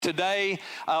Today,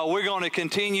 we're going to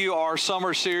continue our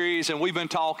summer series, and we've been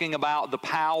talking about the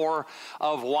power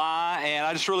of why. And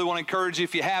I just really want to encourage you,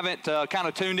 if you haven't kind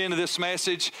of tuned into this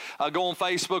message, go on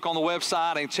Facebook on the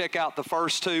website and check out the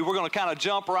first two. We're going to kind of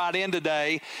jump right in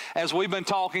today as we've been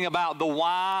talking about the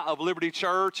why of Liberty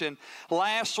Church. And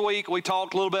last week, we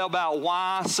talked a little bit about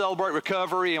why Celebrate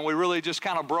Recovery, and we really just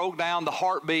kind of broke down the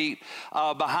heartbeat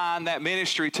behind that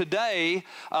ministry. Today,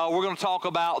 we're going to talk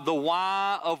about the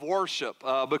why of worship.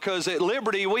 Because at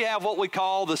Liberty, we have what we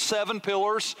call the 7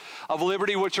 pillars of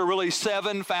Liberty, which are really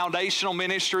 7 foundational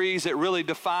ministries that really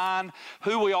define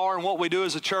who we are and what we do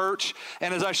as a church.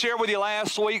 And as I shared with you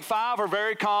last week, 5 are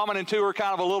very common and 2 are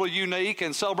kind of a little unique,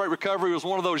 and Celebrate Recovery was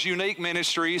one of those unique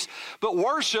ministries. But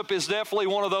worship is definitely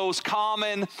one of those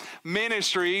common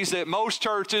ministries that most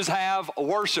churches have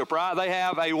worship, right? They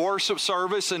have a worship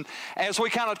service, and as we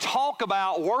kind of talk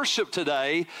about worship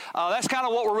today, that's kind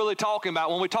of what we're really talking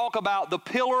about. When we talk about the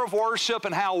pillar of worship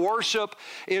and how worship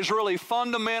is really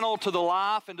fundamental to the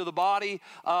life and to the body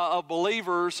of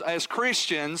believers as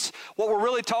Christians, what we're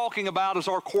really talking about is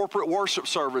our corporate worship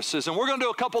services. And we're going to do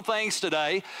a couple things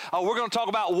today. We're going to talk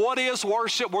about what is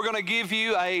worship. We're going to give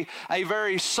you a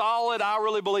very solid, I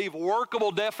really believe,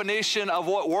 workable definition of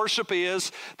what worship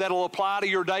is that will apply to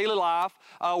your daily life.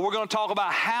 We're going to talk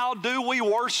about how do we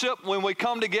worship when we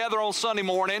come together on Sunday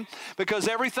morning, because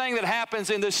everything that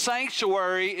happens in this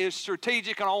sanctuary is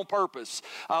strategic and on purpose.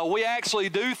 We actually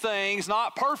do things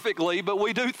not perfectly, but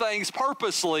we do things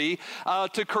purposely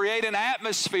to create an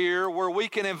atmosphere where we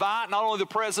can invite not only the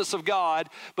presence of God,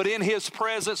 but in His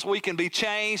presence we can be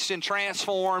changed and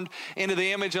transformed into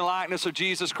the image and likeness of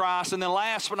Jesus Christ. And then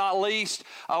last but not least,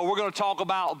 we're going to talk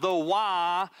about the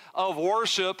why of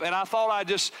worship. And I thought I'd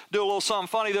just do a little something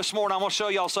funny this morning. I'm going to show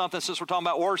y'all something since we're talking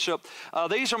about worship.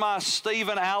 These are my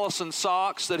Stephen Allison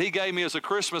socks that he gave me as a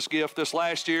Christmas gift this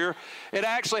last year. It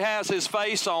actually has his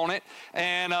face on it,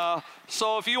 and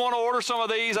so if you want to order some of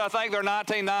these, I think they're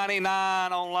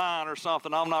 $19.99 online or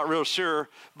something. I'm not real sure,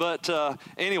 but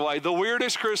anyway, the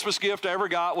weirdest Christmas gift I ever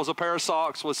got was a pair of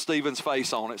socks with Stephen's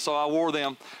face on it, so I wore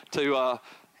them to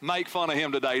make fun of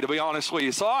him today, to be honest with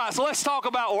you. So, all right, so let's talk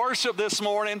about worship this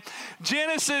morning.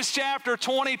 Genesis chapter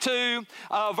 22,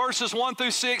 verses 1 through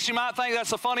 6. You might think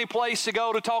that's a funny place to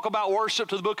go to talk about worship,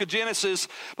 to the book of Genesis.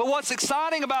 But what's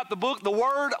exciting about the book, the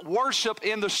word worship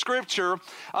in the Scripture,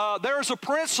 there's a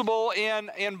principle in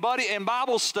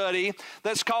Bible study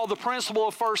that's called the principle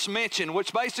of first mention,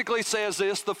 which basically says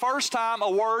this: the first time a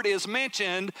word is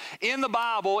mentioned in the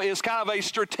Bible is kind of a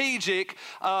strategic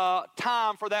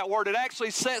time for that word. It actually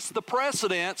sets the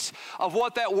precedence of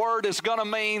what that word is going to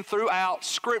mean throughout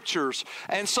Scriptures.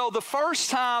 And so the first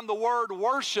time the word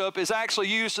worship is actually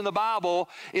used in the Bible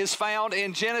is found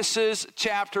in Genesis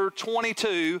chapter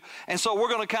 22. And so we're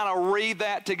going to kind of read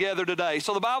that together today.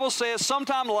 So the Bible says,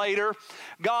 sometime later,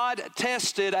 God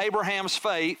tested Abraham's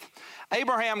faith.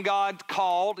 Abraham God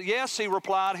called. Yes, he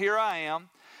replied, here I am.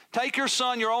 Take your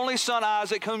son, your only son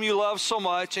Isaac, whom you love so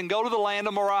much, and go to the land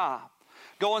of Moriah.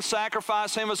 Go and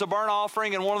sacrifice him as a burnt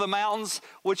offering in one of the mountains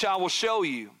which I will show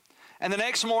you. And the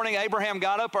next morning Abraham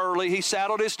got up early. He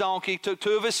saddled his donkey, took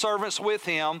 2 of his servants with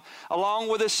him, along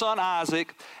with his son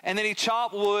Isaac, and then he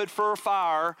chopped wood for a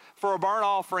fire for a burnt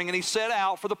offering, and he set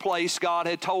out for the place God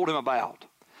had told him about.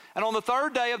 And on the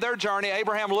 3rd day of their journey,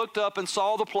 Abraham looked up and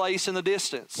saw the place in the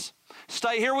distance.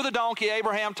 Stay here with the donkey,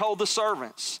 Abraham told the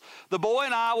servants. The boy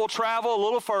and I will travel a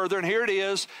little further, and here it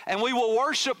is, and we will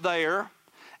worship there,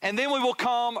 and then we will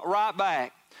come right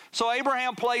back. So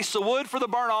Abraham placed the wood for the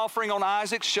burnt offering on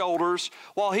Isaac's shoulders,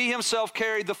 while he himself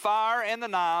carried the fire and the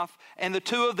knife, and the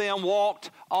 2 of them walked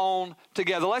on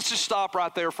together. Let's just stop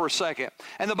right there for a second.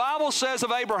 And the Bible says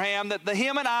of Abraham that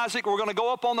him and Isaac were going to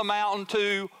go up on the mountain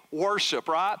to worship,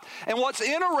 right? And what's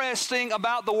interesting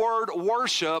about the word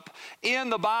worship in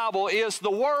the Bible is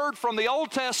the word from the Old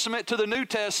Testament to the New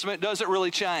Testament doesn't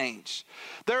really change.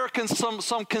 There are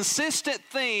some consistent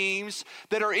themes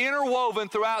that are interwoven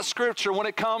throughout Scripture when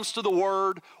it comes to the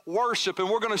word worship, and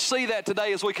we're going to see that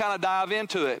today as we kind of dive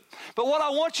into it. But what I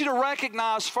want you to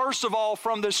recognize, first of all,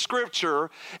 from this Scripture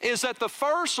is that the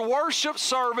first worship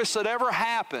service that ever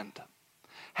happened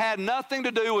had nothing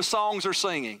to do with songs or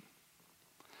singing.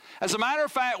 As a matter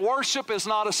of fact, worship is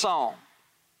not a song.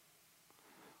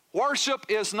 Worship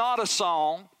is not a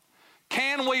song.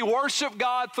 Can we worship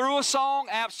God through a song?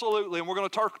 Absolutely, and we're going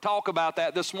to talk about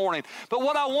that this morning. But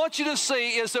what I want you to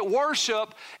see is that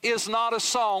worship is not a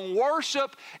song.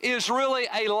 Worship is really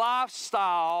a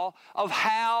lifestyle of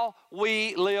how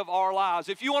we live our lives.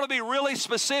 If you want to be really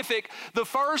specific, the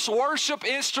first worship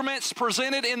instruments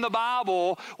presented in the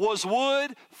Bible was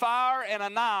wood, fire, and a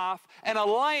knife, and a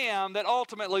lamb that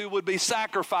ultimately would be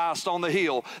sacrificed on the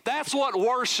hill. That's what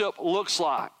worship looks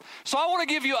like. So I want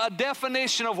to give you a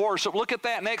definition of worship. Look at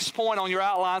that next point on your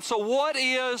outline. So what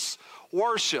is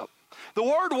worship? The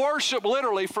word worship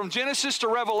literally from Genesis to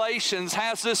Revelations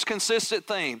has this consistent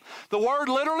theme. The word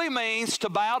literally means to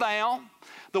bow down.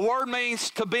 The word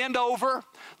means to bend over.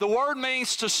 The word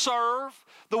means to serve.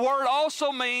 The word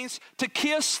also means to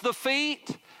kiss the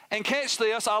feet. And catch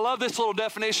this, I love this little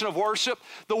definition of worship.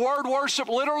 The word worship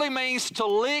literally means to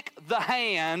lick the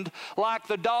hand like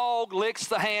the dog licks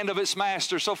the hand of its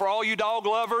master. So for all you dog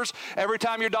lovers, every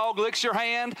time your dog licks your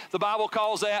hand, the Bible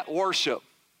calls that worship.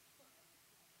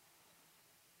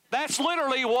 That's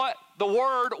literally what the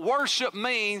word worship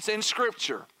means in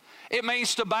Scripture. It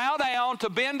means to bow down, to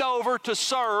bend over, to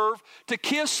serve, to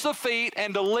kiss the feet,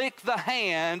 and to lick the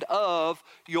hand of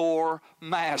your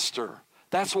master.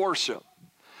 That's worship.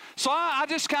 So I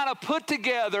just kind of put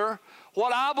together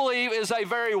what I believe is a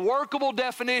very workable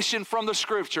definition from the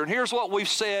Scripture. And here's what we've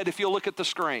said if you look at the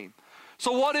screen.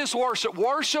 So what is worship?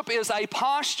 Worship is a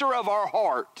posture of our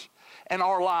heart and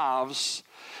our lives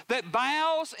that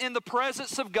bows in the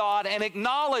presence of God and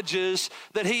acknowledges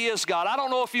that He is God. I don't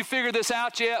know if you figured this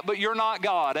out yet, but you're not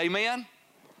God. Amen?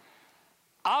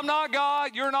 I'm not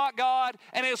God, you're not God,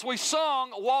 and as we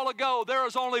sung a while ago, there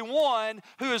is only one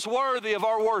who is worthy of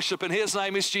our worship, and His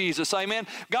name is Jesus, amen?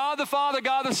 God the Father,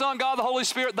 God the Son, God the Holy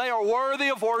Spirit, they are worthy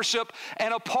of worship,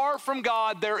 and apart from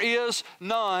God, there is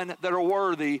none that are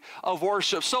worthy of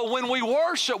worship. So when we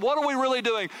worship, what are we really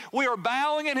doing? We are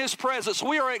bowing in His presence.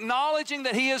 We are acknowledging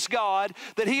that He is God,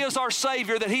 that He is our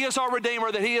Savior, that He is our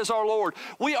Redeemer, that He is our Lord.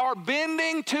 We are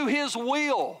bending to His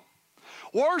will.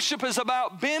 Worship is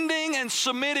about bending and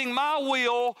submitting my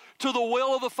will to the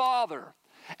will of the Father.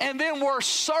 And then we're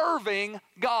serving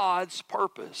God's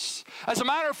purpose. As a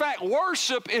matter of fact,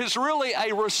 worship is really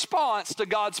a response to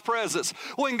God's presence.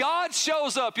 When God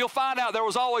shows up, you'll find out there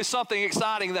was always something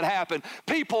exciting that happened.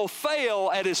 People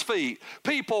fell at His feet.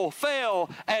 People fell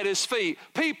at His feet.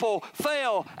 People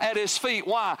fell at His feet.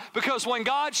 Why? Because when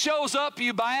God shows up,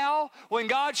 you bow. When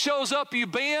God shows up, you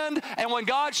bend. And when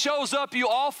God shows up, you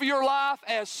offer your life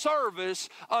as service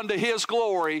unto His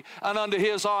glory and unto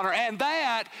His honor. And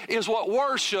that is what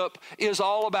worship is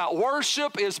all about.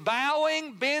 Worship is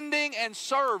bowing, bending, and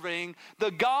serving the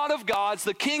God of gods,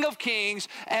 the King of kings,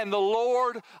 and the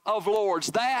Lord of lords.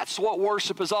 That's what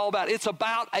worship is all about. It's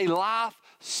about a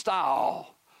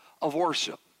lifestyle of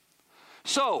worship.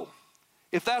 So,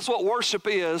 if that's what worship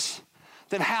is,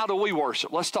 then how do we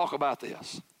worship? Let's talk about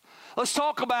this. Let's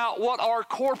talk about what our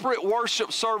corporate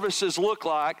worship services look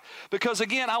like, because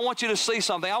again, I want you to see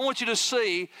something. I want you to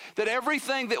see that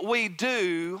everything that we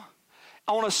do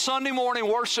on a Sunday morning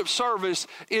worship service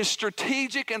is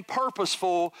strategic and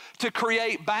purposeful to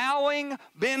create bowing,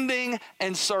 bending,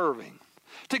 and serving.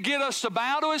 To get us to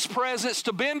bow to His presence,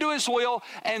 to bend to His will,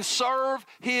 and serve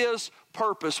His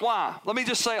purpose. Why? Let me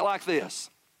just say it like this.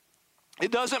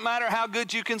 It doesn't matter how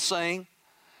good you can sing.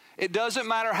 It doesn't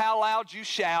matter how loud you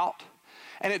shout.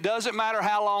 And it doesn't matter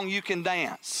how long you can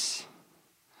dance.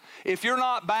 If you're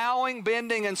not bowing,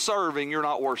 bending, and serving, you're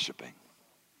not worshiping.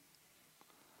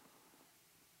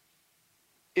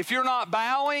 If you're not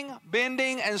bowing,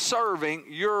 bending, and serving,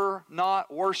 you're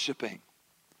not worshiping.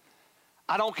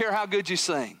 I don't care how good you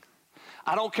sing.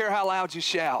 I don't care how loud you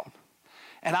shout.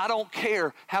 And I don't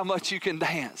care how much you can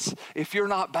dance. If you're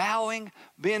not bowing,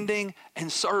 bending,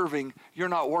 and serving, you're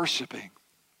not worshiping.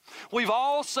 We've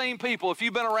all seen people, if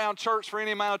you've been around church for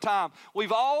any amount of time,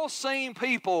 we've all seen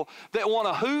people that want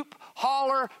to hoop,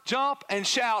 holler, jump, and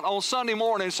shout on Sunday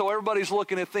morning so everybody's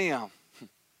looking at them.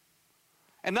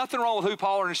 And nothing wrong with hoop,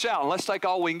 holler, and shouting. Let's take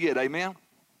all we can get, amen?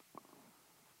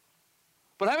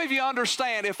 But how many of you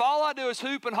understand, if all I do is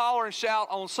hoop and holler and shout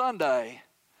on Sunday,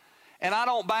 and I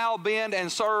don't bow, bend,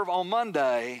 and serve on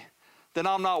Monday, then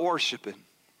I'm not worshiping.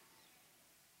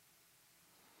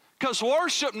 Because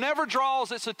worship never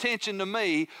draws its attention to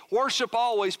me. Worship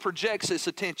always projects its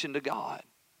attention to God.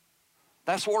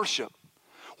 That's worship.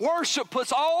 Worship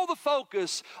puts all the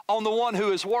focus on the one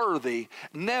who is worthy,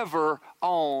 never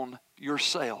on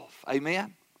yourself.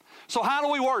 Amen? So how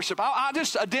do we worship? I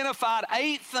just identified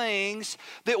 8 things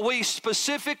that we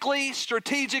specifically,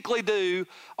 strategically do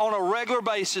on a regular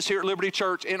basis here at Liberty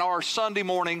Church in our Sunday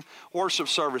morning worship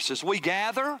services. We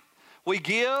gather, We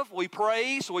give, we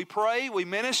praise, we pray, we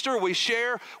minister, we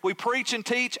share, we preach and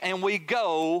teach, and we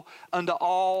go unto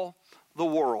all the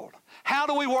world. How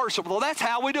do we worship? Well, that's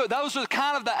how we do it. Those are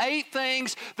kind of the 8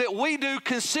 things that we do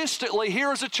consistently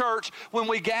here as a church when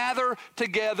we gather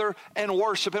together and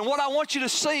worship. And what I want you to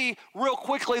see real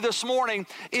quickly this morning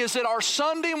is that our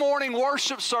Sunday morning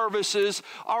worship services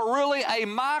are really a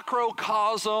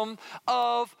microcosm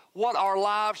of what our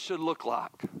lives should look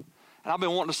like. And I've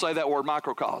been wanting to say that word,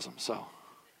 microcosm. So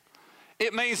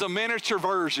it means a miniature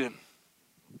version.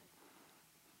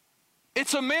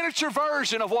 It's a miniature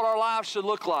version of what our lives should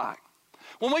look like.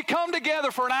 When we come together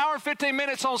for an hour and 15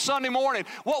 minutes on Sunday morning,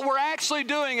 what we're actually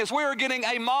doing is we are getting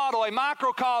a model, a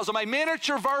microcosm, a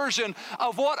miniature version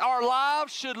of what our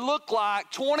lives should look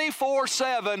like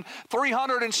 24/7,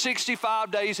 365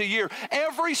 days a year.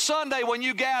 Every Sunday when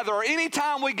you gather, or any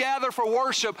time we gather for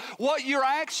worship, what you're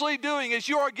actually doing is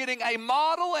you are getting a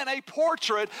model and a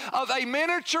portrait of a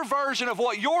miniature version of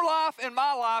what your life and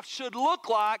my life should look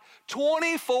like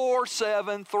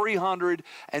 24/7,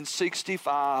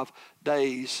 365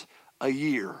 days a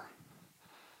year.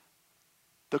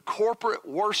 The corporate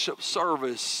worship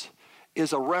service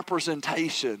is a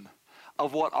representation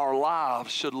of what our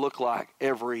lives should look like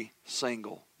every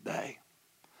single day.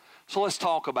 So let's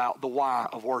talk about the why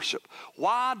of worship.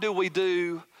 Why do we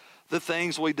do the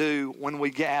things we do when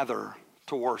we gather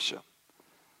to worship?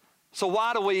 So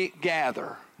why do we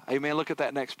gather? Amen. Look at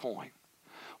that next point.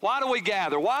 Why do we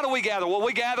gather? Why do we gather? Well,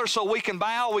 we gather so we can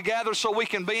bow, we gather so we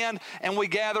can bend, and we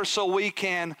gather so we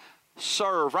can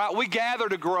serve, right? We gather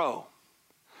to grow,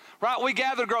 right? We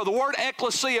gather to grow. The word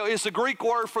ecclesia is the Greek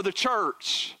word for the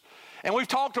church. And we've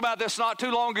talked about this not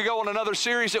too long ago in another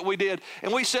series that we did.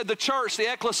 And we said the church,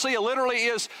 the ecclesia, literally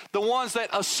is the ones that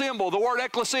assemble. The word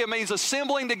ecclesia means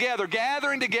assembling together,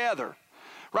 gathering together.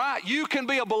 Right? You can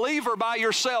be a believer by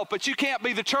yourself, but you can't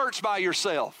be the church by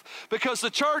yourself, because the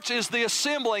church is the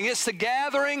assembling. It's the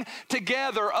gathering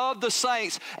together of the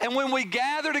saints. And when we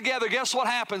gather together, guess what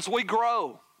happens? We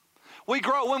grow. We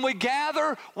grow. When we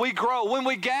gather, we grow. When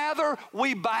we gather,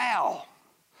 we bow.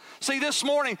 See, this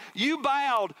morning, you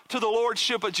bowed to the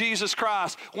Lordship of Jesus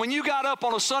Christ when you got up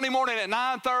on a Sunday morning at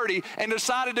 9:30 and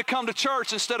decided to come to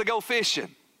church instead of go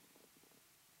fishing.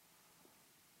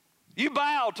 You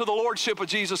bowed to the Lordship of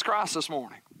Jesus Christ this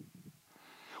morning.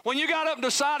 When you got up and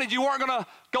decided you weren't going to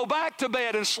go back to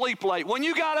bed and sleep late, when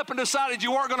you got up and decided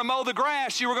you weren't going to mow the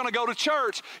grass, you were going to go to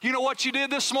church, you know what you did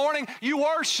this morning? You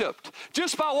worshiped.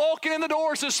 Just by walking in the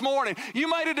doors this morning, you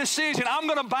made a decision. I'm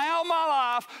going to bow my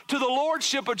life to the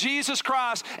Lordship of Jesus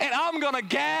Christ, and I'm going to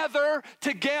gather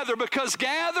together, because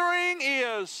gathering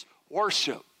is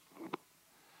worship.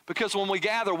 Because when we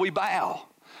gather, we bow.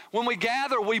 When we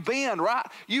gather, we bend, right?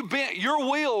 You bent your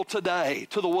will today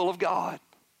to the will of God.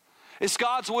 It's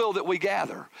God's will that we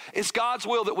gather. It's God's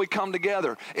will that we come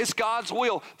together. It's God's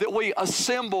will that we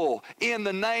assemble in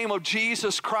the name of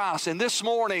Jesus Christ. And this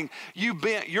morning, you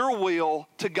bent your will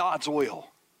to God's will.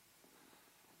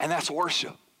 And that's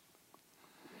worship.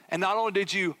 And not only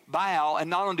did you bow and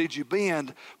not only did you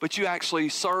bend, but you actually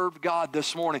served God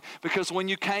this morning. Because when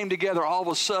you came together, all of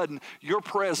a sudden, your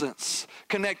presence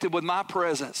connected with my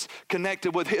presence,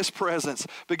 connected with His presence,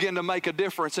 began to make a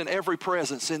difference in every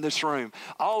presence in this room.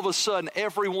 All of a sudden,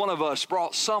 every one of us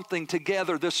brought something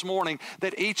together this morning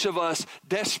that each of us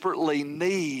desperately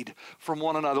need from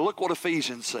one another. Look what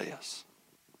Ephesians says.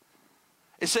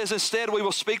 It says, instead, we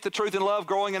will speak the truth in love,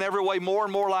 growing in every way more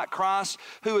and more like Christ,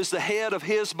 who is the head of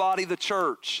His body, the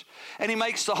church. And He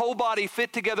makes the whole body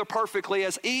fit together perfectly.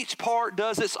 As each part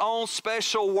does its own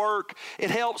special work,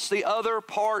 it helps the other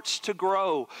parts to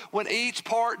grow. When each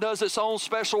part does its own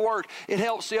special work, it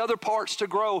helps the other parts to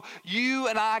grow. You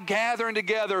and I gathering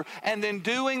together and then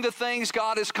doing the things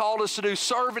God has called us to do,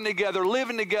 serving together,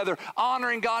 living together,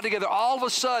 honoring God together. All of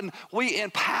a sudden, we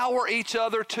empower each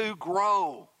other to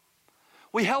grow.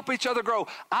 We help each other grow.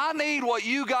 I need what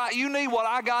you got, you need what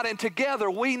I got, and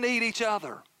together we need each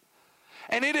other.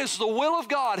 And it is the will of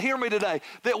God, hear me today,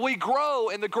 that we grow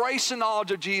in the grace and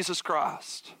knowledge of Jesus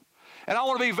Christ. And I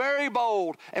want to be very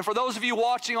bold, and for those of you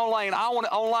watching online, I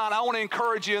want to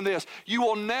encourage you in this. You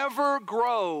will never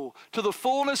grow to the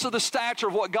fullness of the stature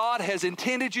of what God has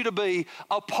intended you to be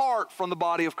apart from the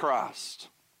body of Christ.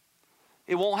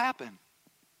 It won't happen.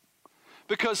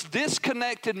 Because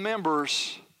disconnected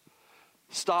members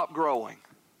stop growing,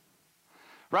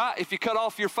 right? If you cut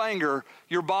off your finger,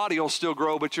 your body will still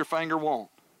grow, but your finger won't.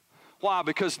 Why?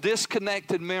 Because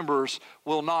disconnected members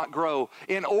will not grow.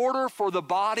 In order for the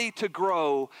body to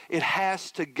grow, it has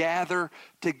to gather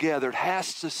together. It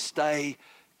has to stay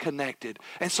connected.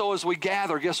 And so as we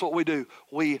gather, guess what we do?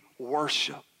 We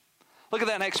worship. Look at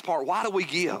that next part. Why do we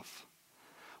give?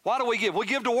 Why do we give? We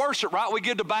give to worship, right? We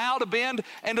give to bow, to bend,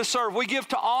 and to serve. We give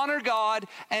to honor God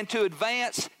and to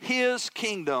advance His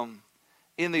kingdom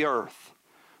in the earth.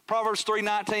 Proverbs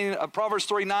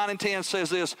 3:9 and 10 says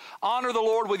this, honor the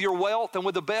Lord with your wealth and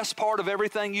with the best part of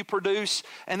everything you produce,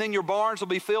 and then your barns will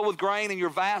be filled with grain and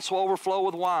your vats will overflow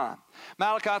with wine.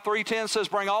 Malachi 3:10 says,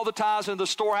 bring all the tithes into the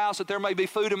storehouse that there may be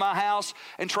food in my house,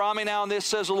 and try me now in this,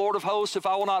 says the Lord of hosts, if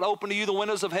I will not open to you the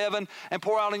windows of heaven and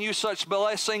pour out on you such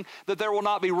blessing that there will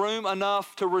not be room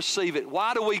enough to receive it.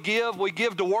 Why do we give? We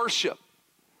give to worship.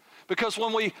 Because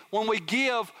when we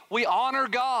give, we honor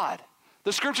God.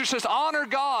 The scripture says, honor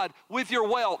God with your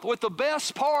wealth, with the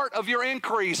best part of your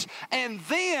increase, and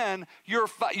then your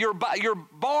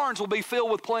barns will be filled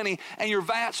with plenty, and your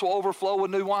vats will overflow with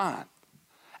new wine.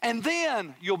 And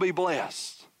then you'll be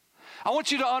blessed. I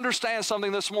want you to understand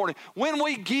something this morning. When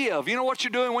we give, you know what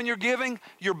you're doing when you're giving?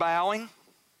 You're bowing.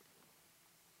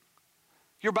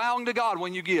 You're bowing to God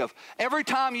when you give. Every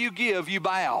time you give, you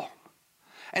bow.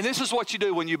 And this is what you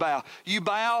do when you bow. You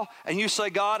bow and you say,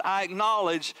 God, I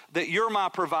acknowledge that you're my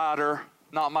provider,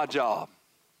 not my job.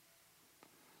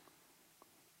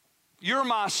 You're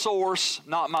my source,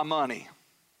 not my money.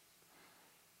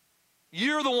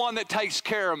 You're the one that takes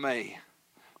care of me,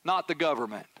 not the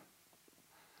government.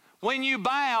 When you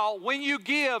bow, when you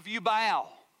give, you bow.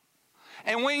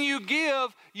 And when you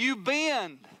give, you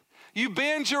bend. You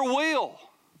bend your will.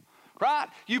 Right?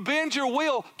 You bend your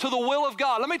will to the will of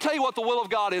God. Let me tell you what the will of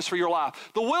God is for your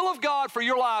life. The will of God for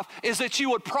your life is that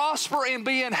you would prosper and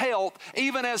be in health,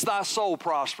 even as thy soul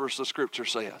prospers, the scripture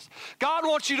says. God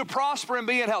wants you to prosper and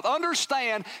be in health.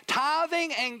 Understand,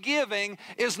 tithing and giving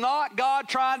is not God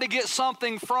trying to get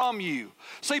something from you.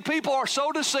 See, people are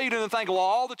so deceived and think, well,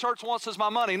 all the church wants is my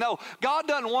money. No, God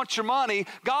doesn't want your money.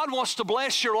 God wants to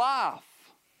bless your life.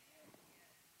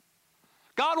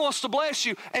 God wants to bless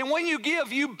you. And when you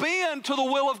give, you bend to the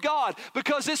will of God,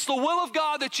 because it's the will of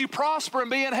God that you prosper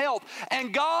and be in health.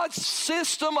 And God's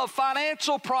system of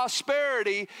financial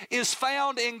prosperity is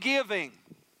found in giving.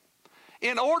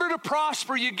 In order to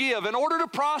prosper, you give. In order to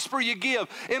prosper, you give.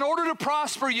 In order to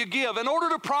prosper, you give. In order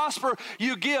to prosper,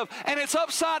 you give. And it's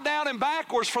upside down and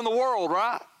backwards from the world,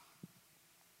 right?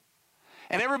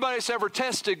 And everybody that's ever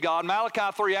tested God, Malachi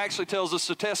 3 actually tells us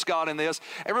to test God in this.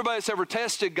 Everybody that's ever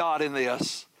tested God in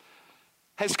this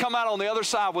has come out on the other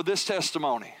side with this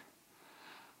testimony.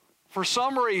 For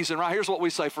some reason, right, here's what we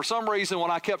say. For some reason, when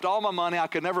I kept all my money, I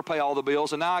could never pay all the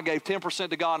bills. And now I gave 10%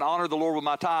 to God and honored the Lord with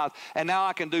my tithe. And now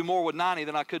I can do more with 90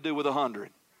 than I could do with 100.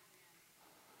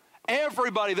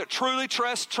 Everybody that truly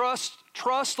trusts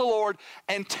the Lord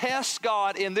and tests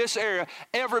God in this area,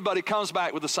 everybody comes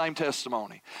back with the same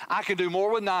testimony. I can do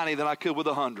more with 90 than I could with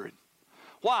 100.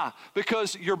 Why?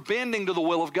 Because you're bending to the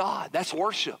will of God. That's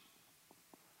worship.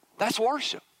 That's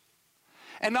worship.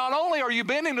 And not only are you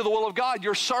bending to the will of God,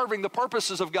 you're serving the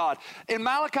purposes of God. In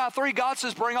Malachi 3, God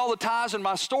says, bring all the tithes in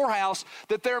my storehouse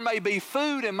that there may be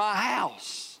food in my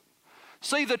house.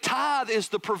 See, the tithe is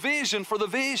the provision for the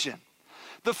vision.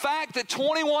 The fact that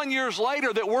 21 years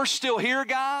later that we're still here,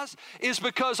 guys, is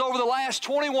because over the last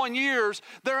 21 years,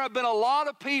 there have been a lot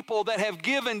of people that have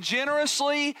given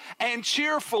generously and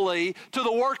cheerfully to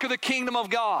the work of the kingdom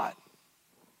of God.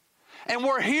 And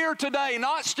we're here today,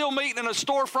 not still meeting in a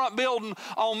storefront building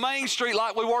on Main Street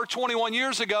like we were 21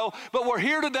 years ago, but we're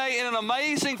here today in an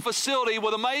amazing facility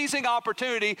with amazing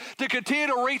opportunity to continue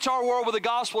to reach our world with the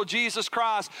gospel of Jesus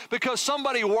Christ, because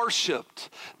somebody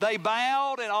worshiped. They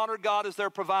bowed and honored God as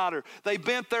their provider. They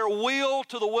bent their will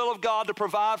to the will of God to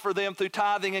provide for them through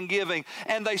tithing and giving.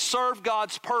 And they served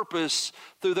God's purpose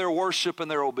through their worship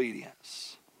and their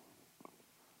obedience.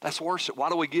 That's worship. Why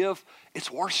do we give?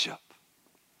 It's worship.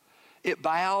 It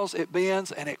bows, it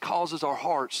bends, and it causes our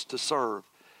hearts to serve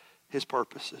His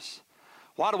purposes.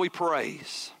 Why do we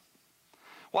praise?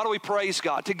 Why do we praise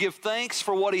God? To give thanks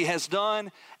for what He has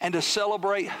done and to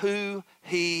celebrate who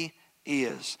He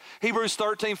is. Hebrews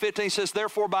 13:15 says,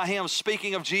 therefore by Him,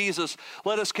 speaking of Jesus,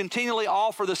 let us continually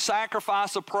offer the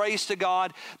sacrifice of praise to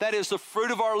God. That is the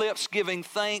fruit of our lips, giving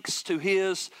thanks to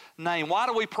His name. Why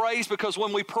do we praise? Because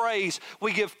when we praise,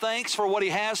 we give thanks for what He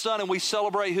has done and we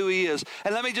celebrate who He is.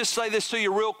 And let me just say this to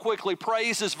you real quickly.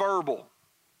 Praise is verbal.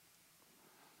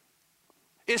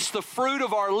 It's the fruit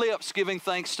of our lips giving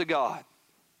thanks to God.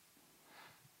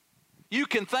 You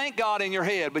can thank God in your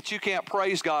head, but you can't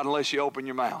praise God unless you open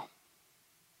your mouth.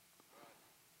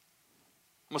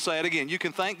 I'm going to say it again. You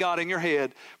can thank God in your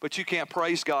head, but you can't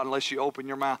praise God unless you open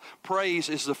your mouth. Praise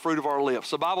is the fruit of our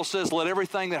lips. The Bible says, let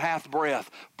everything that hath breath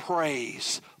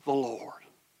praise the Lord.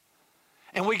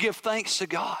 And we give thanks to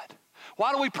God.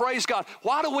 Why do we praise God?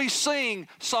 Why do we sing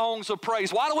songs of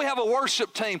praise? Why do we have a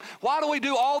worship team? Why do we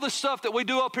do all the stuff that we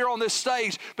do up here on this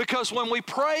stage? Because when we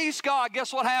praise God,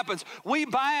 guess what happens? We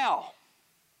bow.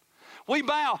 We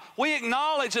bow. We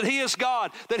acknowledge that He is God,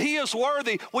 that He is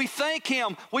worthy. We thank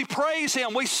Him. We praise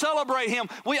Him. We celebrate Him.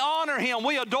 We honor Him.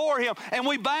 We adore Him. And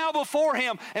we bow before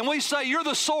Him. And we say, you're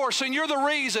the source and you're the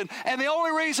reason. And the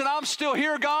only reason I'm still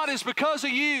here, God, is because of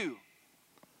you.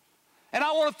 And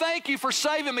I want to thank you for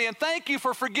saving me, and thank you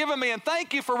for forgiving me, and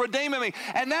thank you for redeeming me.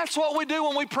 And that's what we do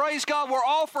when we praise God. We're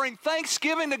offering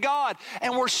thanksgiving to God,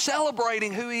 and we're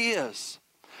celebrating who He is.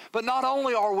 But not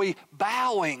only are we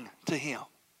bowing to Him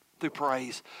through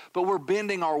praise, but we're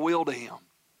bending our will to Him.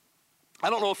 I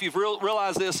don't know if you've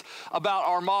realized this about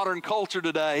our modern culture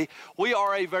today. We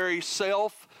are a very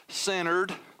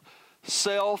self-centered,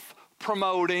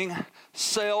 self-promoting,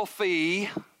 selfie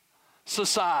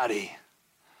society.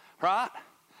 Right?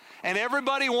 And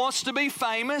everybody wants to be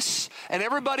famous, and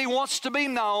everybody wants to be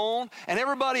known, and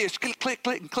everybody is click, click,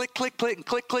 click, and click, click, click, and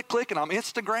click, click, click, and I'm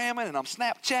Instagramming, and I'm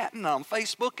Snapchatting, and I'm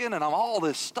Facebooking, and I'm all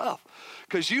this stuff.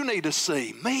 Because you need to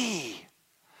see me.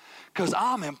 Because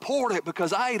I'm important,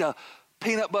 because I ate a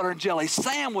peanut butter and jelly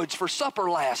sandwich for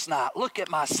supper last night. Look at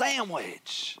my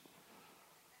sandwich.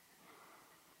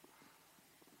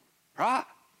 Right?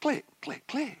 Click, click,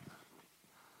 click.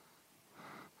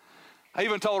 I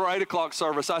even told our 8 o'clock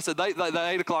service, I said, the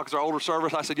 8 o'clock is our older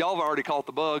service. I said, y'all have already caught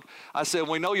the bug. I said,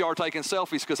 we know you are taking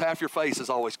selfies because half your face is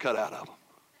always cut out of them.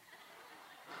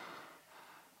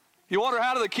 You wonder,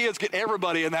 how do the kids get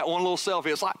everybody in that one little selfie?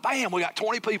 It's like, bam, we got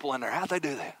 20 people in there. How'd they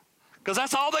do that? Because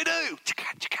that's all they do.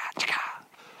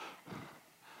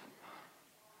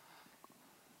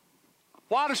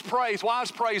 Why does praise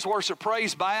worship?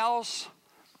 Praise bows.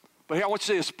 But here I want you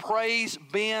to see this. Praise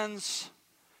bends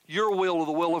your will to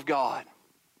the will of God.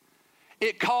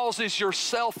 It causes your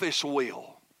selfish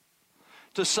will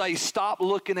to say, stop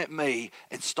looking at me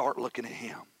and start looking at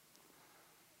Him.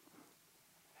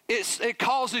 It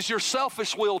causes your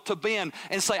selfish will to bend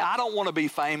and say, I don't want to be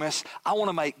famous. I want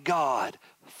to make God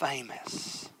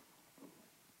famous.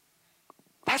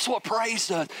 That's what praise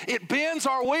does. It bends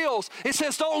our wills. It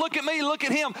says, don't look at me, look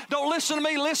at Him. Don't listen to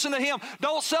me, listen to Him.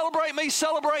 Don't celebrate me,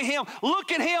 celebrate Him.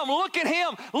 Look at Him, look at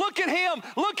Him, look at Him,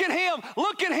 look at Him,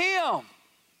 look at Him.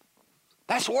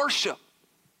 That's worship.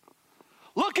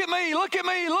 Look at me, look at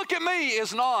me, look at me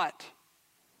is not.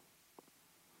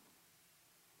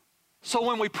 So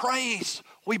when we praise,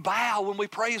 we bow. When we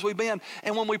praise, we bend.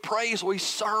 And when we praise, we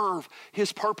serve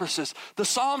His purposes. The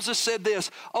psalmist said this,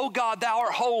 "O God, Thou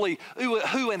art holy,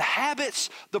 who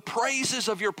inhabits the praises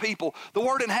of Your people." The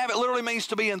word inhabit literally means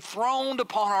to be enthroned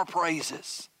upon our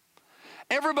praises.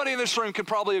 Everybody in this room can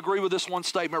probably agree with this one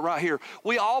statement right here.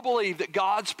 We all believe that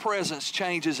God's presence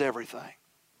changes everything.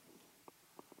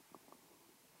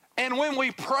 And when we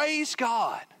praise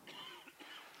God,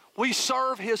 we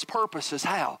serve His purposes.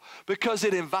 How? Because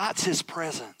it invites His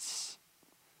presence.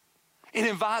 It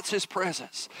invites His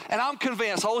presence. And I'm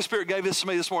convinced, Holy Spirit gave this to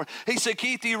me this morning. He said,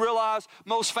 Keith, do you realize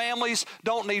most families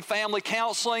don't need family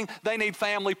counseling? They need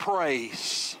family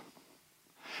praise.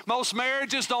 Most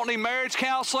marriages don't need marriage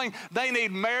counseling. They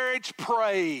need marriage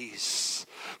praise.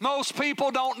 Most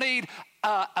people don't need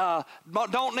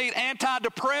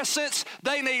antidepressants.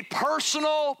 They need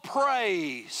personal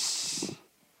praise.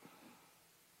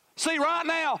 See, right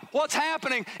now, what's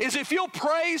happening is if you'll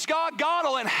praise God, God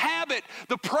will inhabit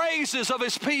the praises of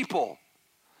His people.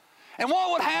 And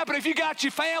what would happen if you got your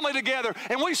family together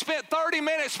and we spent 30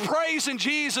 minutes praising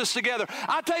Jesus together?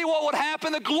 I tell you what would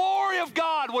happen. The glory of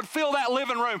God would fill that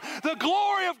living room. The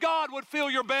glory of God would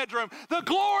fill your bedroom. The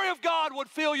glory of God would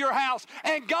fill your house.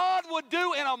 And God would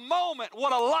do in a moment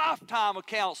what a lifetime of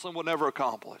counseling would never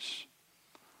accomplish.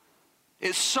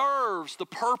 It serves the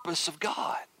purpose of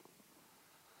God.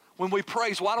 When we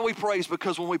praise, why do we praise?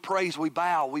 Because when we praise, we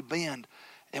bow, we bend,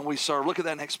 and we serve. Look at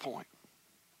that next point.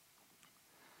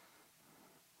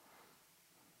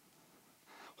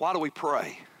 Why do we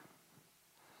pray?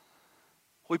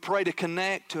 We pray to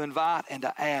connect, to invite, and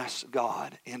to ask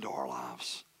God into our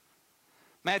lives.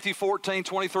 Matthew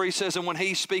 14:23 says, and when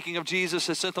He, speaking of Jesus,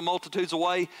 had sent the multitudes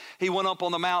away, He went up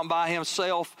on the mountain by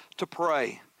Himself to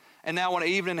pray. And now when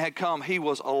evening had come, He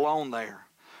was alone there.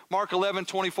 Mark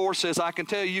 11:24 says, I can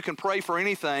tell you, you can pray for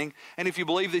anything, and if you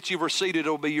believe that you've received it,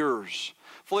 it'll be yours.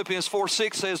 Philippians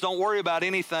 4:6 says, don't worry about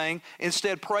anything.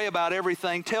 Instead, pray about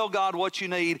everything. Tell God what you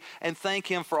need and thank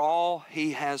Him for all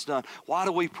He has done. Why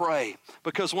do we pray?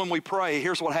 Because when we pray,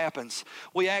 here's what happens.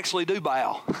 We actually do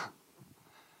bow.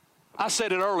 I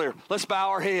said it earlier. Let's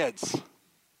bow our heads.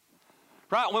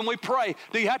 Right? When we pray,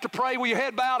 do you have to pray with your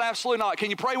head bowed? Absolutely not. Can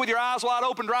you pray with your eyes wide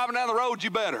open driving down the road? You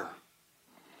better.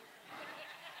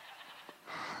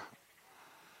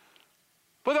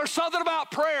 But there's something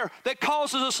about prayer that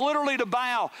causes us literally to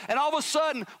bow. And all of a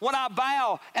sudden, when I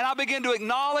bow and I begin to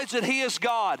acknowledge that He is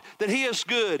God, that He is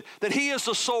good, that He is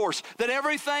the source, that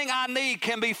everything I need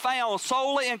can be found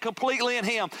solely and completely in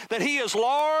Him, that He is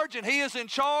large and He is in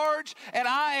charge, and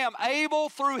I am able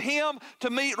through Him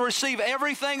to receive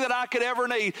everything that I could ever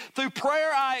need. Through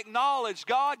prayer, I acknowledge,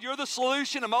 God, you're the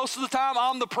solution, and most of the time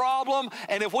I'm the problem,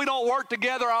 and if we don't work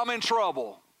together, I'm in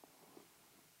trouble.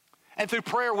 And through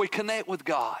prayer, we connect with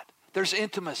God. There's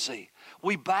intimacy.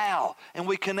 We bow and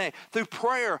we connect. Through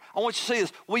prayer, I want you to see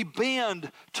this. We bend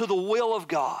to the will of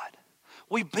God.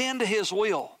 We bend to His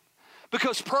will.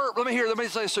 Because let me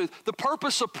say this. The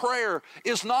purpose of prayer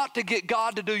is not to get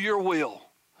God to do your will.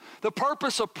 The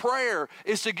purpose of prayer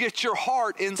is to get your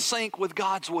heart in sync with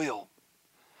God's will.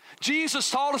 Jesus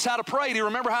taught us how to pray. Do you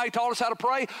remember how He taught us how to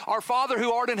pray? Our Father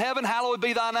who art in heaven, hallowed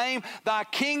be thy name. Thy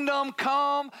kingdom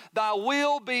come, thy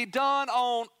will be done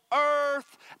on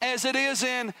earth as it is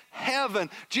in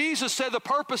heaven. Jesus said the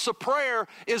purpose of prayer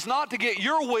is not to get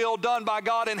your will done by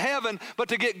God in heaven, but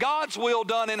to get God's will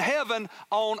done in heaven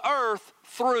on earth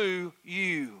through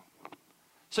you.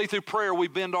 See, through prayer, we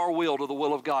bend our will to the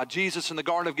will of God. Jesus in the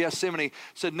Garden of Gethsemane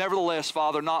said, nevertheless,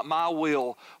 Father, not my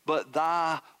will, but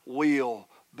thy will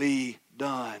be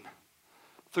done.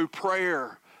 Through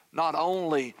prayer, not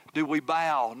only do we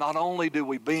bow, not only do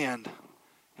we bend,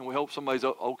 and we hope somebody's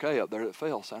okay up there that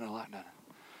fell, sounded like that,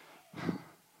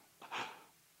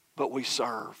 but we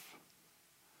serve.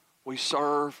 We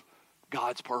serve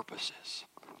God's purposes.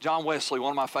 John Wesley,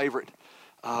 one of my favorite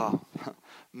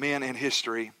men in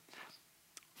history,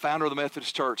 founder of the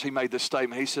Methodist Church, he made this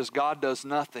statement. He says, God does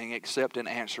nothing except in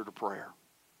answer to prayer.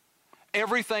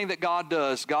 Everything that God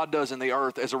does in the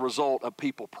earth as a result of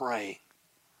people praying.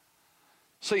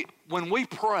 See, when we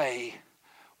pray,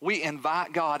 we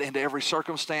invite God into every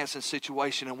circumstance and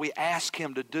situation, and we ask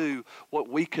Him to do what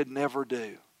we could never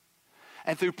do.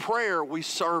 And through prayer, we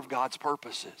serve God's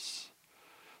purposes.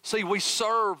 See, we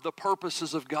serve the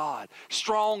purposes of God.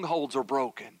 Strongholds are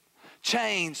broken.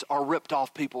 Chains are ripped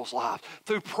off people's lives.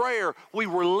 Through prayer, we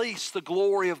release the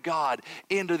glory of God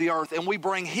into the earth, and we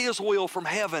bring His will from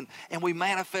heaven, and we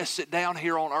manifest it down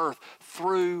here on earth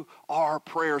through our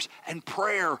prayers. And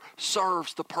prayer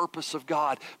serves the purpose of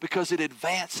God because it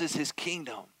advances His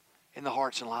kingdom in the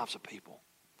hearts and lives of people.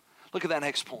 Look at that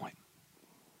next point.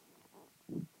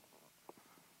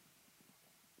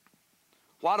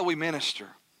 Why do we minister?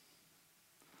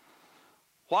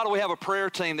 Why do we have a prayer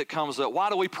team that comes up? Why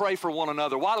do we pray for one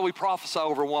another? Why do we prophesy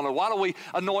over one another? Why do we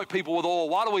anoint people with oil?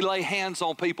 Why do we lay hands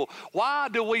on people? Why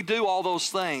do we do all those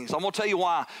things? I'm going to tell you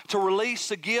why. To release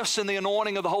the gifts and the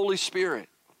anointing of the Holy Spirit.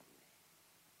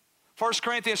 1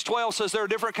 Corinthians 12 says there are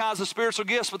different kinds of spiritual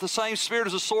gifts, but the same Spirit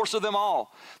is the source of them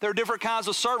all. There are different kinds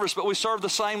of service, but we serve the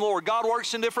same Lord. God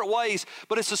works in different ways,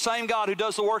 but it's the same God who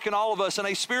does the work in all of us. And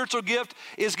a spiritual gift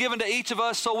is given to each of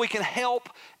us so we can help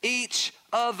each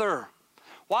other.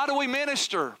 Why do we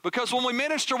minister? Because when we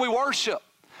minister, we worship.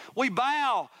 We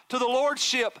bow to the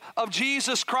lordship of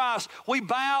Jesus Christ. We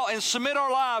bow and submit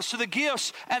our lives to the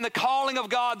gifts and the calling of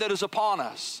God that is upon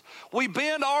us. We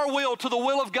bend our will to the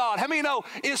will of God. How many know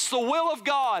it's the will of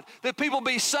God that people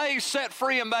be saved, set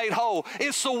free, and made whole?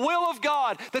 It's the will of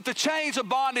God that the chains of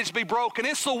bondage be broken.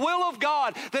 It's the will of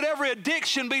God that every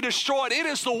addiction be destroyed. It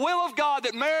is the will of God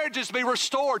that marriages be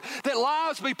restored, that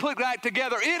lives be put back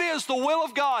together. It is the will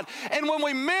of God. And when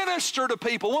we minister to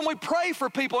people, when we pray for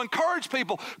people, encourage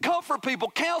people, comfort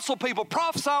people, counsel people,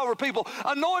 prophesy over people,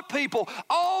 anoint people,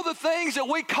 all the things that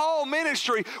we call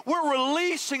ministry, we're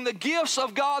releasing the gifts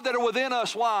of God that are within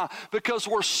us. Why? Because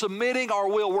we're submitting our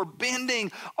will. We're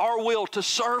bending our will to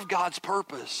serve God's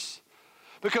purpose.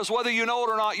 Because whether you know it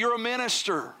or not, you're a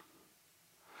minister.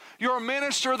 You're a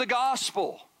minister of the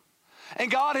gospel.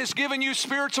 And God has given you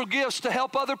spiritual gifts to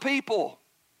help other people.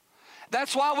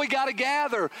 That's why we got to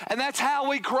gather, and that's how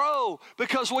we grow,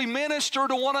 because we minister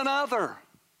to one another.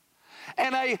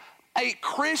 And a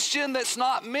Christian that's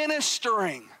not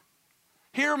ministering,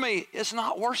 hear me, is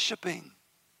not worshiping.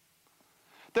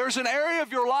 There's an area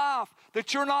of your life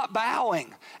that you're not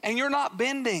bowing and you're not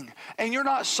bending and you're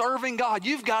not serving God.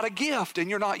 You've got a gift and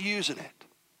you're not using it.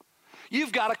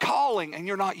 You've got a calling and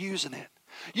you're not using it.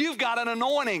 You've got an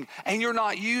anointing and you're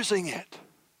not using it.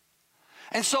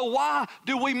 And so why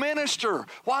do we minister?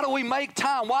 Why do we make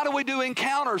time? Why do we do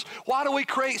encounters? Why do we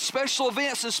create special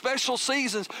events and special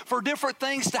seasons for different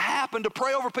things to happen, to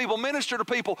pray over people, minister to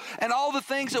people, and all the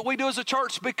things that we do as a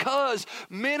church? Because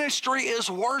ministry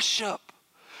is worship.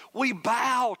 We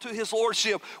bow to His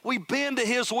lordship. We bend to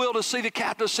His will to see the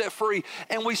captive set free.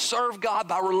 And we serve God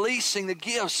by releasing the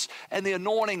gifts and the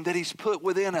anointing that He's put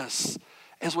within us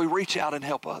as we reach out and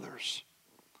help others.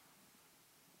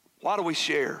 Why do we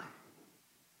share?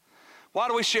 Why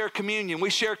do we share communion? We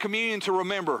share communion to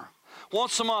remember.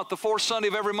 Once a month, the fourth Sunday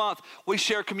of every month, we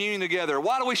share communion together.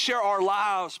 Why do we share our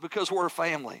lives? Because we're a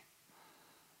family.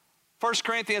 1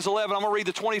 Corinthians 11, I'm going to read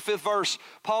the 25th verse.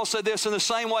 Paul said this, in the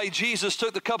same way Jesus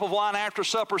took the cup of wine after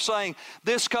supper, saying,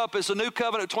 this cup is the new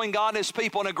covenant between God and his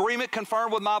people, an agreement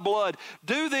confirmed with my blood.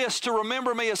 Do this to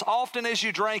remember me as often as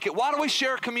you drink it. Why do we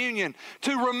share communion?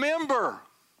 To remember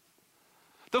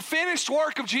the finished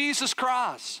work of Jesus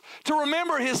Christ, to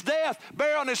remember his death,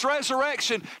 burial, and his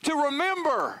resurrection, to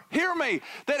remember, hear me,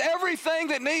 that everything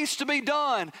that needs to be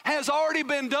done has already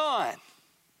been done.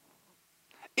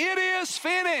 It is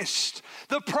finished.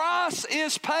 The price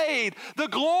is paid. The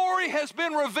glory has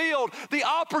been revealed. The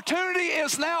opportunity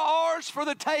is now ours for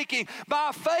the taking.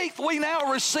 By faith, we now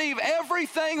receive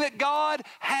everything that God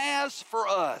has for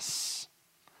us.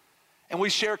 And we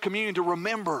share communion to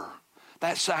remember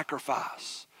that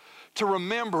sacrifice, to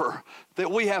remember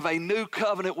that we have a new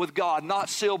covenant with God, not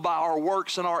sealed by our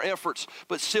works and our efforts,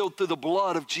 but sealed through the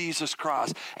blood of Jesus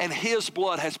Christ. And his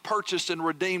blood has purchased and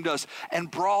redeemed us and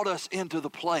brought us into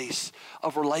the place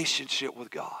of relationship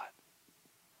with God.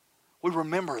 We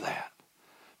remember that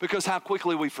because how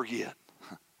quickly we forget.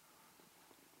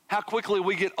 How quickly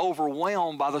we get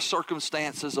overwhelmed by the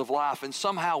circumstances of life, and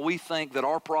somehow we think that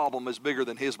our problem is bigger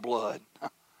than his blood.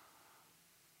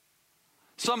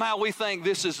 Somehow we think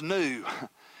this is new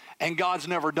and God's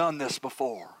never done this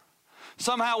before.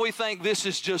 Somehow we think this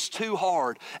is just too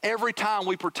hard. Every time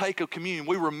we partake of communion,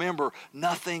 we remember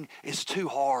nothing is too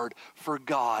hard for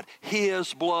God.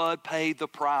 His blood paid the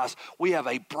price. We have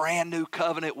a brand new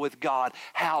covenant with God.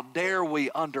 How dare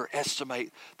we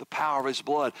underestimate the power of his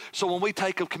blood? So when we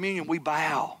take of communion, we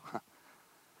bow.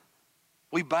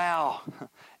 We bow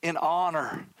in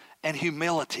honor and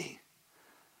humility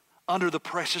under the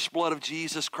precious blood of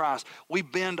Jesus Christ. We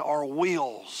bend our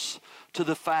wills to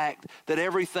the fact that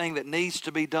everything that needs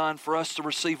to be done for us to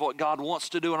receive what God wants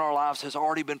to do in our lives has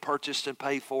already been purchased and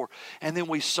paid for. And then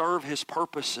we serve his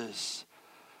purposes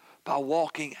by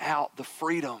walking out the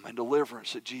freedom and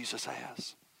deliverance that Jesus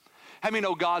has. How many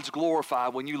know God's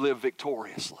glorified when you live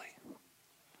victoriously?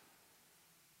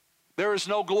 There is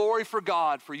no glory for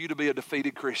God for you to be a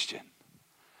defeated Christian.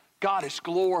 God is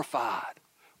glorified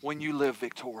when you live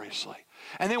victoriously.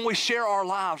 And then we share our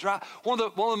lives, right? One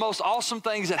of the most awesome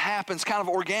things that happens kind of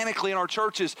organically in our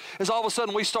churches is all of a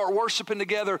sudden we start worshiping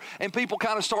together and people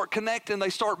kind of start connecting.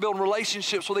 They start building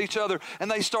relationships with each other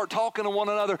and they start talking to one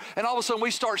another. And all of a sudden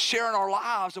we start sharing our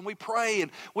lives and we pray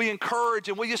and we encourage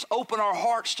and we just open our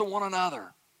hearts to one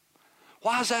another.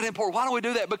 Why is that important? Why do we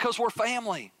do that? Because we're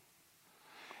family.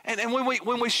 And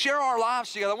when we share our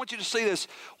lives together, I want you to see this.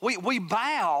 We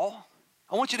bow.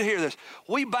 I want you to hear this.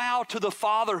 We bow to the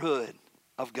fatherhood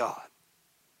of God.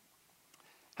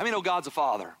 How many know God's a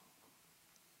father?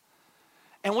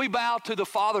 And we bow to the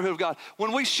fatherhood of God.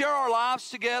 When we share our lives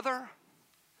together,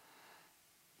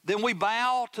 then we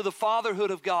bow to the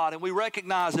fatherhood of God and we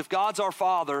recognize if God's our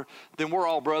father, then we're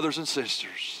all brothers and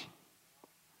sisters.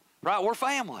 Right? We're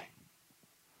family.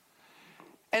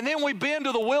 And then we bend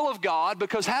to the will of God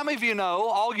because how many of you know,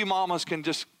 all you mamas can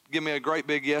just give me a great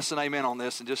big yes and amen on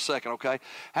this in just a second, okay?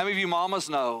 How many of you mamas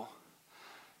know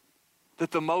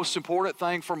that the most important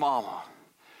thing for mama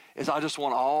is I just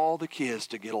want all the kids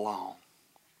to get along?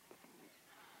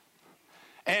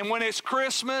 And when it's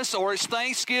Christmas or it's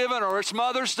Thanksgiving or it's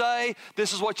Mother's Day,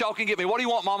 this is what y'all can get me. What do you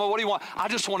want, mama? What do you want? I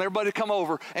just want everybody to come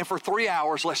over and for 3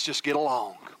 hours, let's just get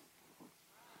along.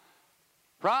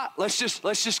 Right? Let's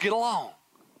just get along.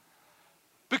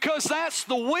 Because that's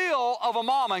the will of a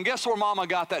mama. And guess where mama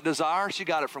got that desire? She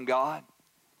got it from God.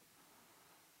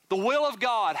 The will of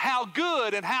God, how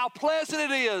good and how pleasant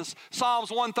it is, Psalms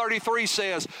 133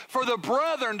 says, for the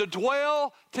brethren to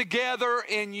dwell together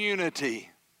in unity.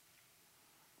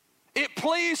 It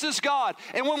pleases God.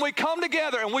 And when we come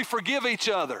together and we forgive each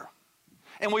other,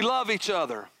 and we love each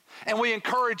other, and we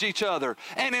encourage each other,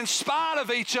 and in spite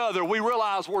of each other, we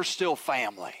realize we're still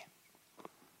family.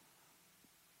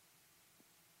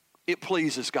 It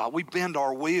pleases God. We bend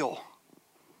our will.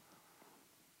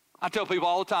 I tell people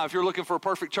all the time, if you're looking for a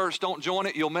perfect church, don't join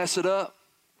it. You'll mess it up.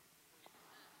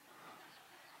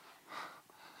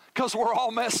 Because we're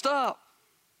all messed up.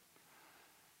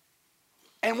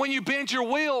 And when you bend your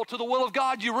will to the will of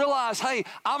God, you realize, hey,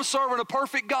 I'm serving a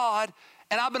perfect God,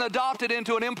 and I've been adopted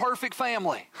into an imperfect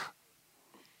family.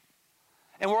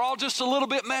 And we're all just a little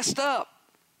bit messed up.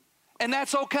 And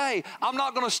that's okay. I'm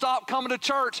not going to stop coming to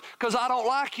church because I don't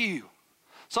like you.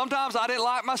 Sometimes I didn't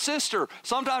like my sister.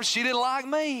 Sometimes she didn't like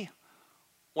me.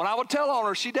 When I would tell on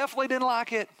her, she definitely didn't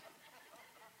like it.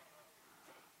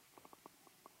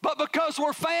 But because Because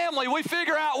we're family, we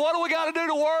figure out what do we got to do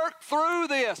to work through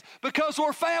this. Because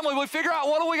we're family, we figure out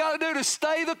what do we got to do to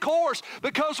stay the course.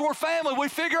 Because we're family, we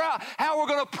figure out how we're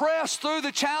going to press through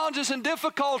the challenges and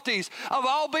difficulties of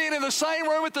all being in the same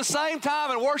room at the same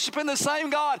time and worshiping the same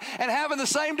God and having the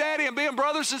same daddy and being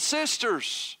brothers and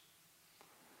sisters.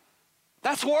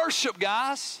 That's worship,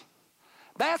 guys.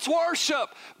 That's worship.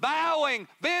 Bowing,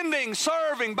 bending,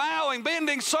 serving, bowing,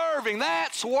 bending, serving.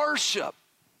 That's worship.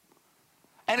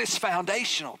 And it's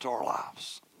foundational to our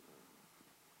lives.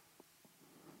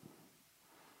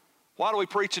 Why do we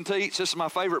preach and teach? This is my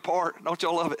favorite part. Don't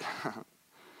y'all love it?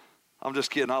 I'm just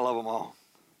kidding. I love them all.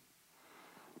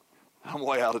 I'm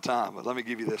way out of time, but let me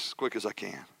give you this as quick as I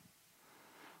can.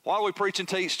 Why do we preach and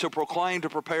teach? To proclaim, to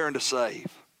prepare, and to save.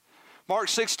 Mark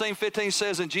 16:15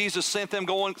 says, and Jesus sent them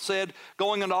going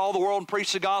into all the world and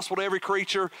preach the gospel to every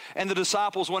creature. And the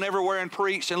disciples went everywhere and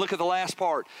preached. And look at the last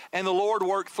part. And the Lord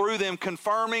worked through them,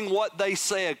 confirming what they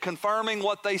said, confirming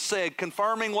what they said,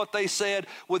 confirming what they said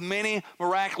with many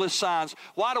miraculous signs.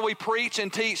 Why do we preach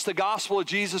and teach the gospel of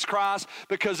Jesus Christ?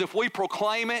 Because if we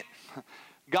proclaim it,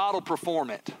 God will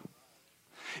perform it.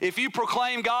 If you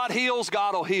proclaim God heals,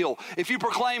 God will heal. If you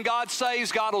proclaim God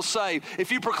saves, God will save.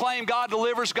 If you proclaim God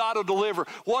delivers, God will deliver.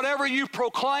 Whatever you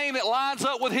proclaim, it lines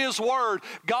up with His Word.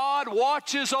 God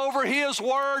watches over His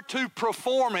Word to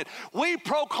perform it. We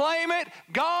proclaim it,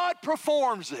 God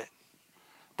performs it.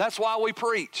 That's why we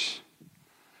preach,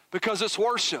 because it's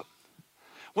worship.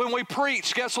 When we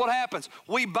preach, guess what happens?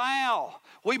 We bow.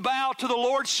 We bow to the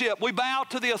lordship. We bow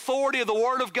to the authority of the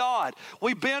Word of God.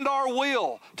 We bend our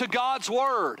will to God's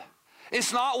Word.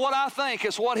 It's not what I think,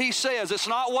 it's what He says. It's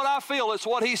not what I feel, it's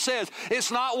what He says. It's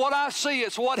not what I see,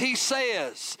 it's what He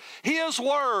says. His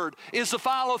Word is the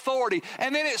final authority.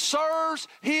 And then it serves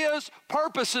His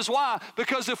purposes. Why?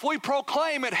 Because if we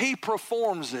proclaim it, He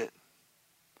performs it.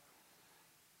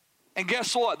 And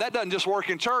guess what? That doesn't just work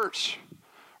in church.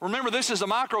 Remember, this is a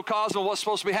microcosm of what's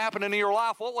supposed to be happening in your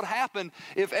life. What would happen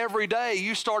if every day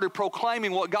you started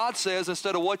proclaiming what God says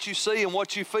instead of what you see and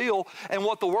what you feel and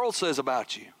what the world says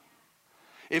about you?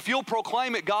 If you'll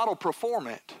proclaim it, God will perform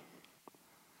it.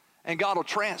 And God will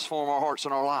transform our hearts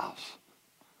and our lives.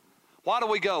 Why do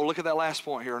we go? Look at that last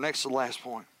point here, next to the last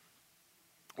point.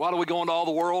 Why do we go into all the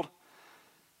world?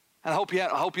 And I hope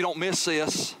you don't miss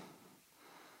this.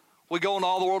 We go into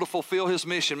all the world to fulfill His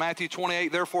mission. Matthew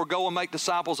 28, therefore go and make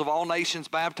disciples of all nations,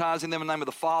 baptizing them in the name of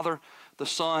the Father, the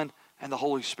Son, and the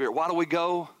Holy Spirit. Why do we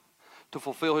go? To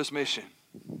fulfill His mission.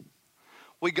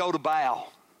 We go to bow.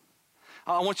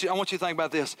 I want you to think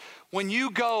about this. When you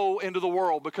go into the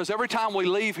world, because every time we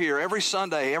leave here, every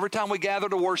Sunday, every time we gather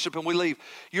to worship and we leave,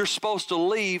 you're supposed to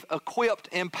leave equipped,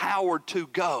 empowered to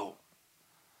go.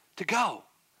 To go.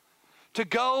 To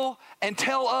go and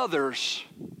tell others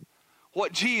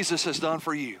what Jesus has done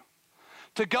for you.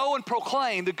 To go and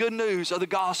proclaim the good news of the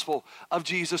gospel of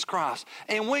Jesus Christ.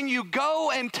 And when you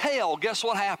go and tell, guess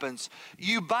what happens?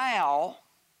 You bow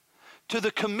to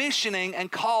the commissioning and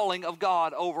calling of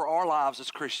God over our lives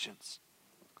as Christians.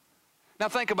 Now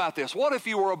think about this. What if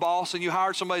you were a boss and you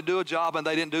hired somebody to do a job and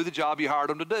they didn't do the job you hired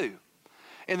them to do?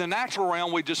 In the natural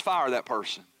realm, we'd just fire that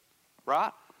person,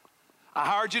 right? I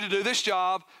hired you to do this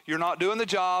job. You're not doing the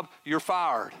job. You're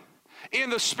fired.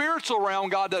 In the spiritual realm,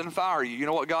 God doesn't fire you. You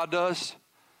know what God does?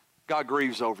 God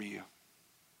grieves over you.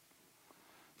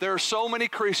 There are so many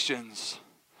Christians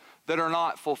that are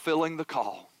not fulfilling the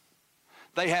call.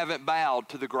 They haven't bowed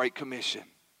to the Great Commission.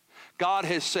 God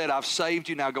has said, I've saved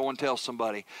you, now go and tell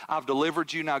somebody. I've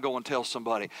delivered you, now go and tell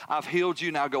somebody. I've healed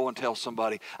you, now go and tell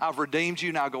somebody. I've redeemed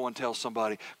you, now go and tell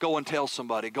somebody. Go and tell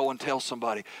somebody, go and tell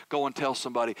somebody, go and tell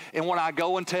somebody. And when I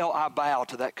go and tell, I bow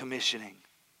to that commissioning.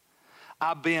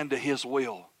 I bend to His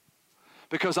will,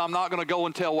 because I'm not going to go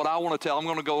and tell what I want to tell. I'm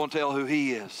going to go and tell who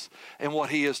He is and what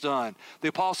He has done. The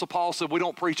Apostle Paul said we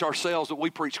don't preach ourselves, but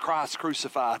we preach Christ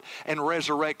crucified and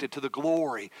resurrected to the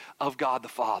glory of God the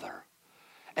Father.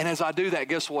 And as I do that,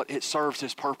 guess what? It serves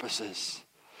His purposes.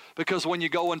 Because when you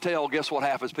go and tell, guess what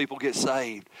happens? People get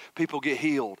saved. People get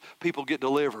healed. People get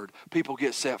delivered. People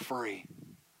get set free.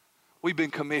 We've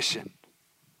been commissioned.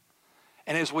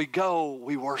 And as we go,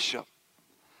 we worship.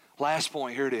 Last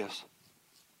point, here it is.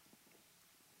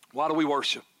 Why do we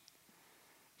worship?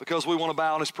 Because we want to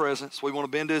bow in His presence. We want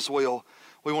to bend to His will.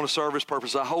 We want to serve His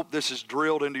purpose. I hope this is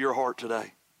drilled into your heart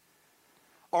today.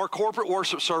 Our corporate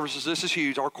worship services, this is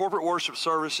huge. Our corporate worship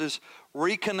services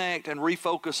reconnect and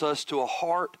refocus us to a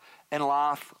heart and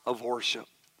life of worship.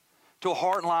 To a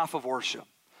heart and life of worship.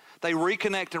 They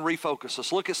reconnect and refocus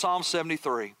us. Look at Psalm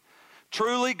 73.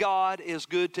 Truly God is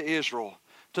good to Israel,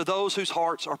 to those whose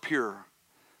hearts are pure.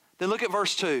 Then look at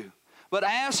verse 2. But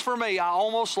as for me, I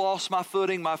almost lost my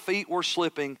footing, my feet were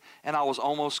slipping, and I was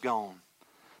almost gone.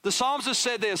 The psalmist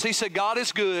said this. He said, God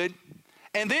is good.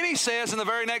 And then he says in the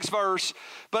very next verse,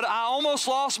 but I almost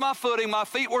lost my footing, my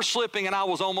feet were slipping, and I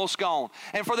was almost gone.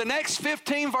 And for the next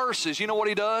 15 verses, you know what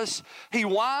he does? He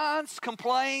whines,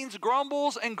 complains,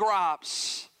 grumbles, and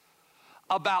gripes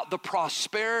about the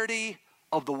prosperity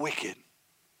of the wicked.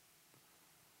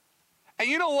 And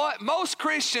you know what? Most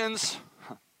Christians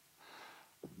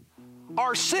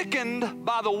are sickened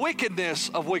by the wickedness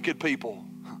of wicked people.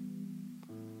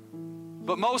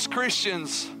 But most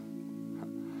Christians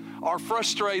are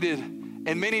frustrated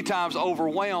and many times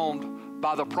overwhelmed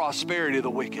by the prosperity of the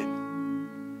wicked.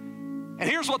 And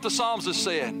here's what the psalmist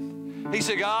said. He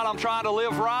said, God, I'm trying to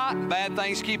live right and bad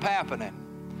things keep happening.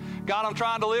 God, I'm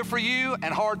trying to live for you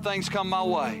and hard things come my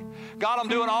way. God, I'm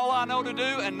doing all I know to do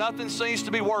and nothing seems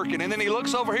to be working. And then he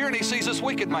looks over here and he sees this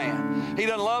wicked man. He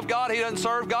doesn't love God. He doesn't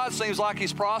serve God. Seems like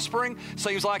he's prospering.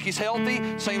 Seems like he's healthy.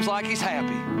 Seems like he's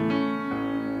happy.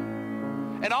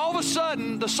 And all of a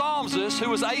sudden, the psalmist,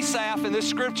 who was Asaph in this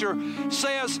scripture,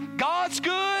 says, God's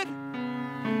good,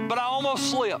 but I almost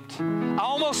slipped. I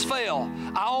almost fell.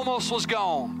 I almost was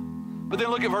gone. But then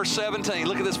look at verse 17.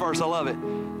 Look at this verse. I love it.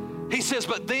 He says,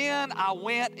 but then I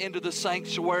went into the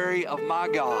sanctuary of my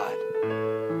God,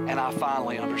 and I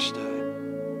finally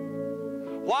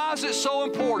understood. Why is it so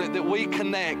important that we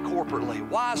connect corporately?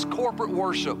 Why is corporate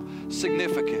worship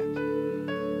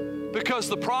significant? Because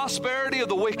the prosperity of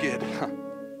the wicked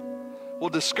will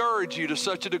discourage you to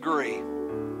such a degree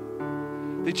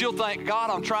that you'll think, God,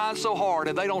 I'm trying so hard,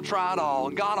 and they don't try at all.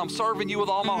 And God, I'm serving you with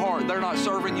all my heart, and they're not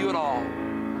serving you at all.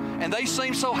 And they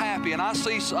seem so happy, and I'm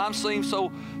seem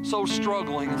so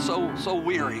struggling and so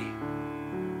weary.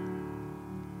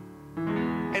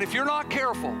 And if you're not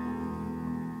careful,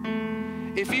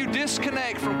 if you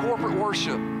disconnect from corporate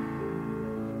worship,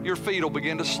 your feet will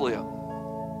begin to slip.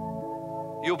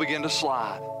 You'll begin to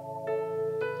slide.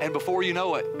 And before you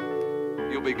know it,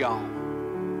 you'll be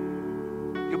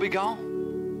gone. You'll be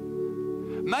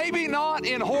gone. Maybe not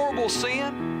in horrible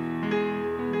sin,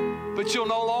 but you'll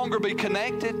no longer be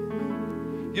connected.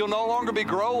 You'll no longer be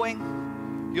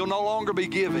growing. You'll no longer be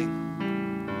giving.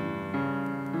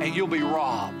 And you'll be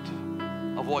robbed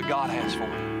of what God has for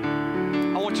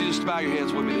you. I want you just to bow your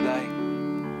heads with me today.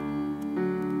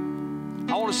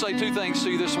 I want to say two things to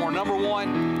you this morning. Number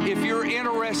one, if you're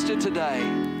interested today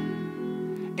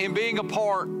in being a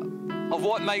part of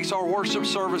what makes our worship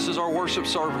services,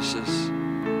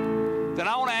 then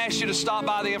I want to ask you to stop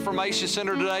by the information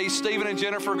center today. Stephen and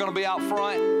Jennifer are going to be out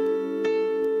front.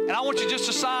 And I want you just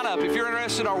to sign up. If you're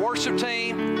interested in our worship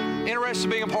team, interested in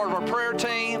being a part of our prayer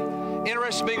team,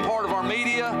 interested in being part of our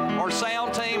media, our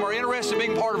sound team, or interested in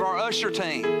being part of our usher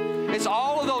team. It's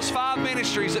all of those 5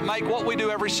 ministries that make what we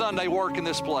do every Sunday work in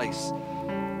this place.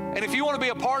 And if you want to be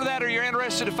a part of that or you're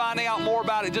interested in finding out more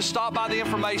about it, just stop by the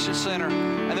information center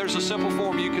and there's a simple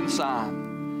form you can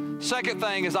sign. Second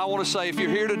thing is I want to say, if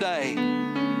you're here today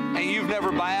and you've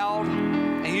never bowed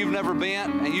and you've never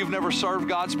bent and you've never served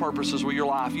God's purposes with your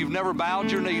life, you've never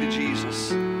bowed your knee to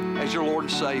Jesus as your Lord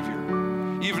and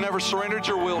Savior, you've never surrendered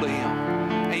your will to Him,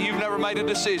 and you've never made a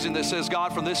decision that says,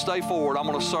 God, from this day forward, I'm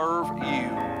going to serve you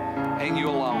and you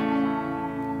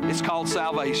alone. It's called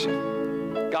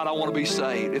salvation. God, I want to be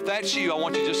saved. If that's you, I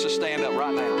want you just to stand up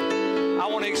right now. I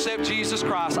want to accept Jesus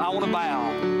Christ. I want to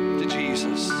bow to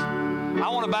Jesus. I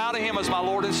want to bow to Him as my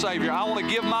Lord and Savior. I want to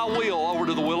give my will over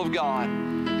to the will of God.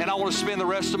 And I want to spend the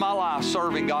rest of my life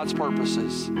serving God's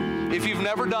purposes. If you've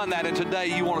never done that and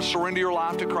today you want to surrender your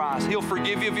life to Christ, He'll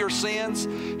forgive you of your sins.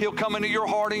 He'll come into your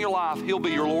heart and your life. He'll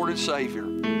be your Lord and Savior.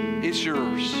 It's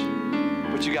yours,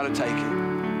 but you got to take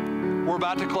it. We're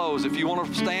about to close. If you want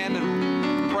to stand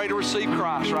and pray to receive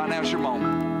Christ, right now is your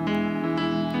moment.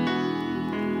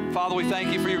 Father, we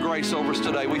thank you for your grace over us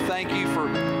today. We thank you for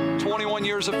 21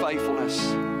 years of faithfulness,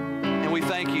 and we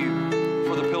thank you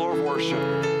for the pillar of worship.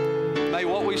 May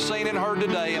what we've seen and heard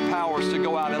today empower us to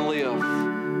go out and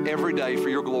live every day for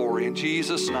your glory. In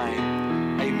Jesus'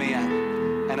 name,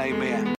 amen and amen.